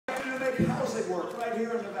make housing work right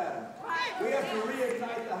here in Nevada. We have to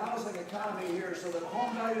reignite the housing economy here so that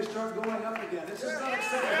home values start going up again. This is not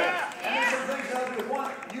acceptable. And there's some things that we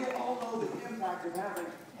want. You all know the impact of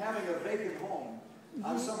having a vacant home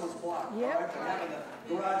on someone's block. Right? And having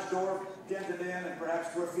the garage door dented in and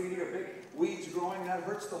perhaps graffiti or big weeds growing, that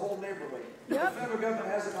hurts the whole neighborhood. The federal government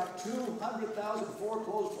has about 200,000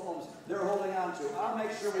 foreclosed homes they're holding on to. I'll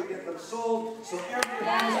make sure we get them sold so every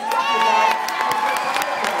home is occupied.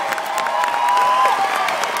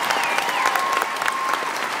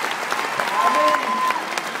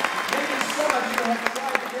 Maybe some of you have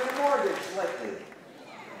tried to get a mortgage lately.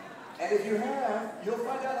 And if you have, you'll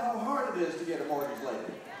find out how hard it is to get a mortgage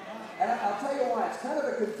lately. And I'll tell you why, it's kind of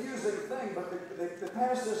a confusing thing, but they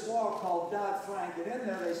passed this law called Dodd-Frank, and in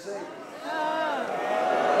there they say,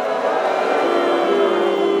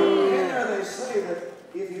 that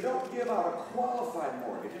if you don't give out a qualified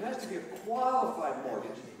mortgage, it has to be a qualified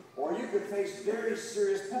mortgage, or you could face very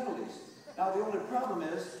serious penalties. Now the only problem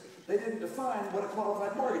is, they didn't define what a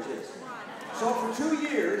qualified mortgage is. So for 2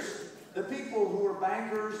 years, the people who are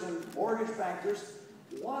bankers and mortgage bankers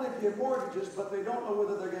want to give mortgages, but they don't know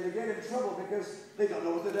whether they're going to get in trouble because they don't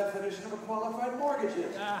know what the definition of a qualified mortgage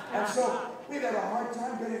is. And so we've had a hard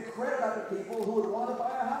time getting credit out of people who would want to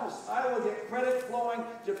buy a house. I will get credit flowing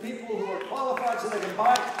to people who are qualified so they can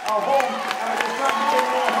buy a home, and I can start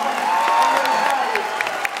getting more home and their value.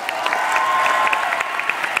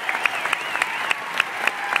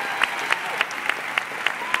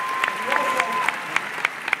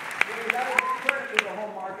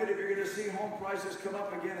 If you're going to see home prices come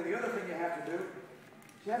up again, and the other thing you have to do,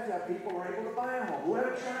 you have to have people who are able to buy a home, who have a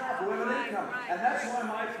job, who have an income. And that's why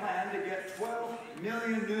my plan to get 12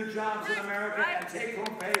 million new jobs in America and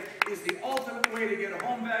take-home pay is the ultimate way to get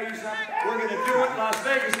home values up. We're going to do it. Las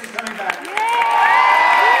Vegas is coming back.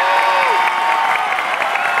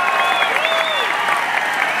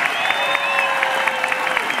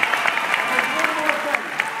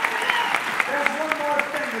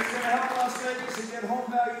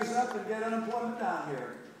 And get unemployment down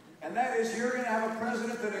here. And that is, you're going to have a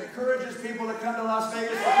president that encourages people to come to Las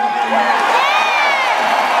Vegas for company here.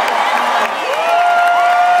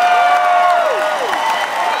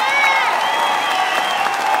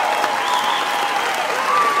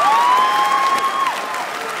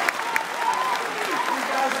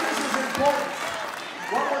 Guys, this is important.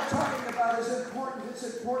 What we're talking about is important. It's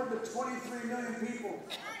important to 23 million people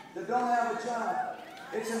that don't have a job.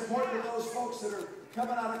 It's important to those folks that are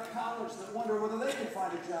coming out of college that wonder whether they can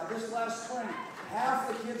find a job. This last spring, half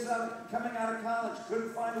the kids coming out of college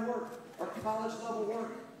couldn't find work or college-level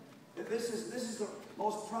work. This is the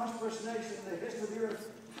most prosperous nation in the history of the earth.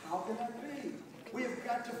 How can that be? We have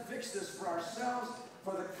got to fix this for ourselves,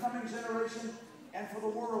 for the coming generation, and for the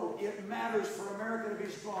world. It matters for America to be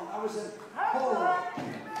strong. I was in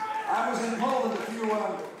Poland.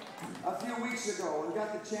 A few weeks ago and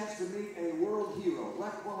got the chance to meet a world hero,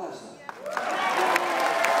 Lech Walesa.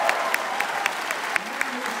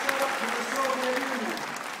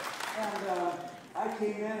 And I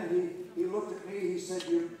came in and he looked at me, he said,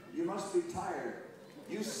 you must be tired.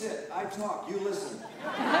 You sit, I talk, you listen.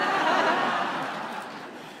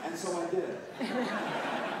 And so I did.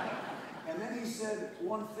 And then he said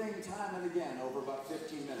one thing time and again over about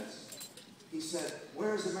 15 minutes. He said,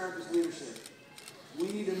 where's America's leadership? We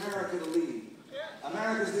need America to lead.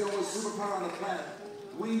 America's the only superpower on the planet.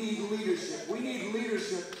 We need leadership. We need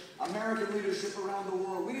leadership, American leadership around the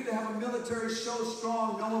world. We need to have a military so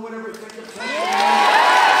strong no one would ever think of taking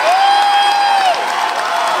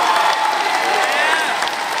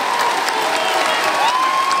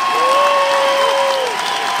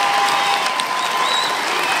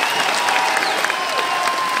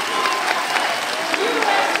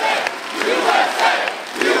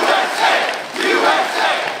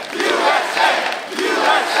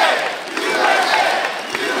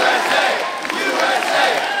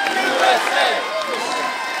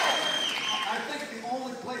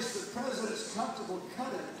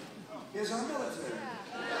is our military.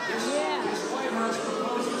 This White House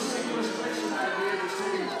proposed a sequestration idea that's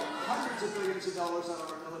taking hundreds of billions of dollars out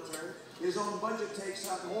of our military. His own budget takes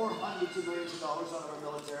out more hundreds of millions of dollars out of our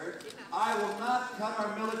military. I will not cut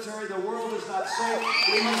our military. The world is not safe.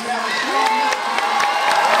 We must have a strong military.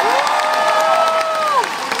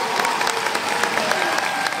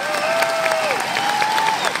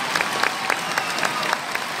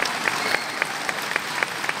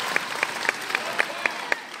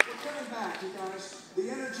 The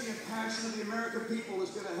energy and passion of the American people is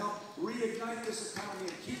going to help reignite this economy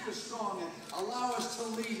and keep us strong and allow us to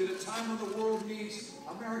lead at a time when the world needs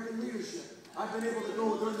American leadership. I've been able to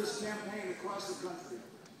go during this campaign across the country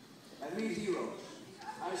and meet heroes.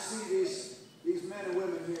 I see these men and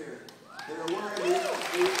women here that are wearing the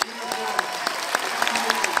uniform.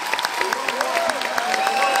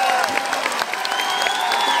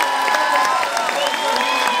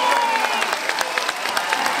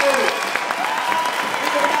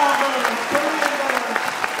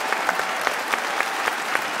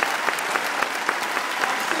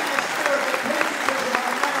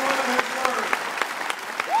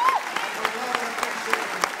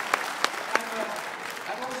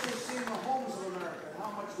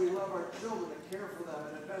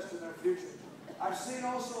 I've seen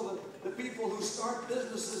also the people who start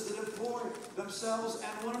businesses that employ themselves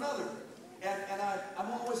and one another. And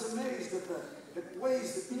I'm always amazed at the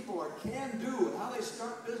ways that people can do and how they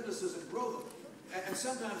start businesses and grow them. And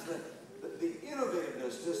sometimes the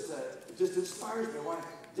innovativeness just inspires me. Why?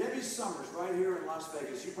 Debbie Summers, right here in Las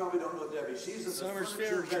Vegas. You probably don't know Debbie. She's in the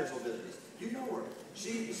furniture rental business. You know her.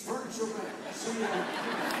 She's furniture rental. She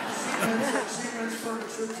rents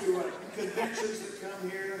furniture to conventions that come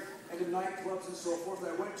here and to nightclubs and so forth.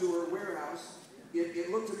 I went to her warehouse. It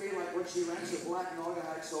looked to me like what she rents are black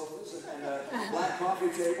Naugahyde sofas and black coffee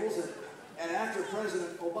tables. And after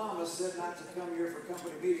President Obama said not to come here for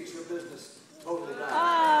company meetings, her business totally died.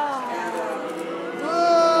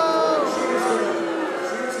 She was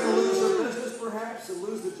going to lose her business perhaps and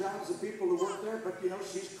lose the jobs of people who work there, but you know,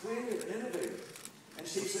 she's creative and innovative. And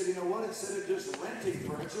she said, you know what, instead of just renting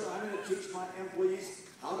furniture, I'm going to teach my employees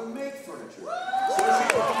how to make furniture. So she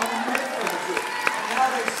taught them to make furniture. And now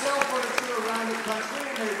they sell furniture around the country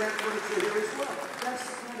and they rent furniture here as well. That's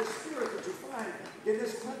the kind of spirit that you find in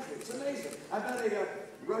this country. It's amazing. I met a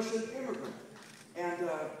Russian immigrant, and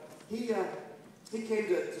he came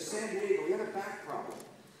to San Diego. He had a back problem.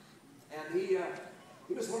 And he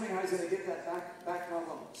was wondering how he's going to get that back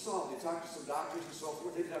problem solved. He talked to some doctors and so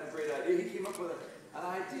forth. They didn't have a great idea. He came up with an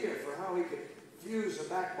idea for how he could fuse a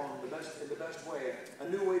backbone in the best way, a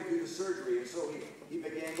new way to do the surgery. And so he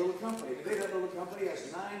began a little company. Today that little company has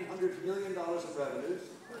 $900 million in revenues.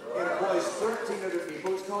 It employs 13 other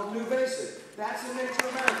people. It's called New Basic. That's the nature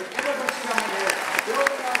of America. Immigrants coming here,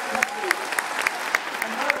 building our country.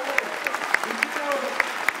 And by the way, did you know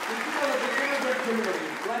that the immigrant community,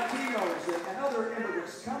 Latinos and other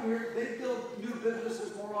immigrants come here, they build new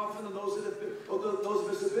businesses more often than those of us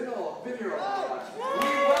who have been here all our lives. We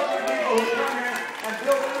welcome people who come here and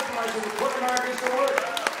build enterprises and put Americans to work.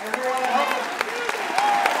 And we want to help them.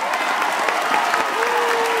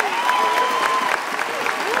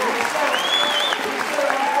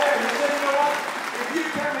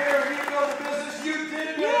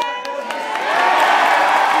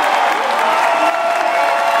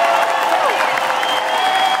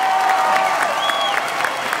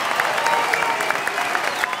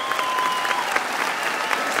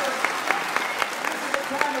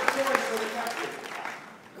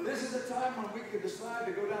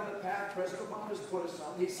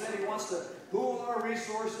 He said he wants to pool our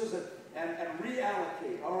resources and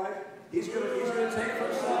reallocate, all right? He's going to take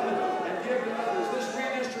from some and give to others. This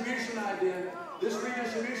redistribution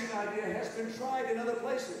idea has been tried in other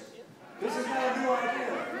places. This is not a new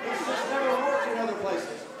idea. It's just never worked in other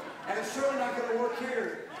places. And it's certainly not going to work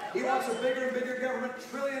here. He wants a bigger and bigger government,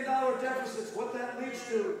 trillion-dollar deficits. What that leads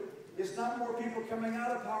to is not more people coming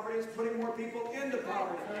out of poverty, it's putting more people into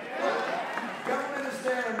poverty. Government is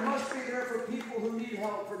there and must be there for people who need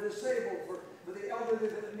help, for disabled, for the elderly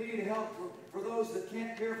that need help, for those that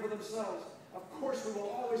can't care for themselves. Of course we will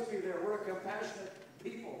always be there. We're a compassionate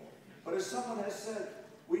people. But as someone has said,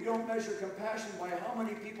 we don't measure compassion by how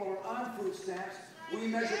many people are on food stamps. We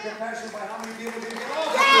measure compassion by how many people can get off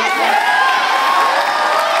of food stamps.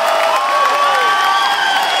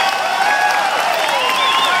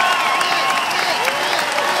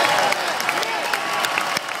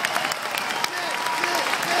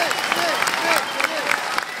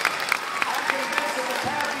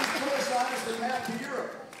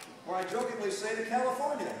 Say to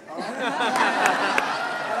California, all right? And I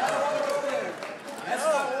don't want to go there. That's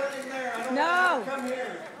not working there. I don't want to come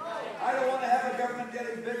here. I don't want to have a government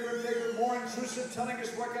getting bigger and bigger, more intrusive, telling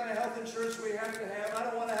us what kind of health insurance we have to have. I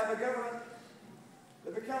don't want to have a government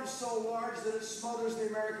that becomes so large that it smothers the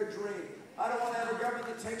American dream. I don't want to have a government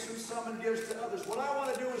that takes from some and gives to others. What I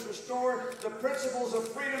want to do is restore the principles of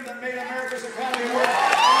freedom that made America's economy work.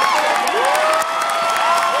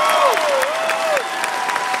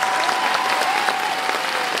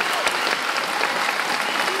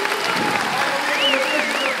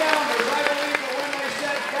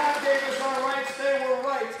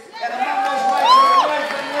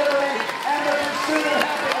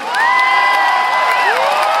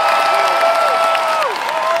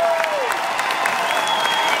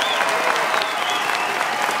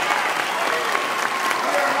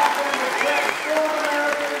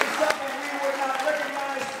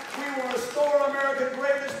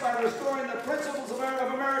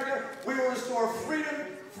 restore freedom,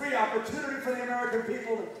 free opportunity for the American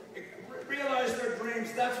people to realize their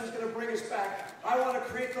dreams. That's what's going to bring us back. I want to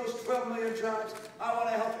create those 12 million jobs. I want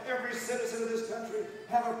to help every citizen of this country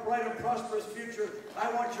have a bright and prosperous future.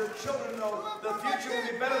 I want your children to know the future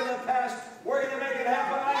will be better than the past. We're going to make it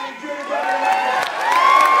happen. I need you to get it.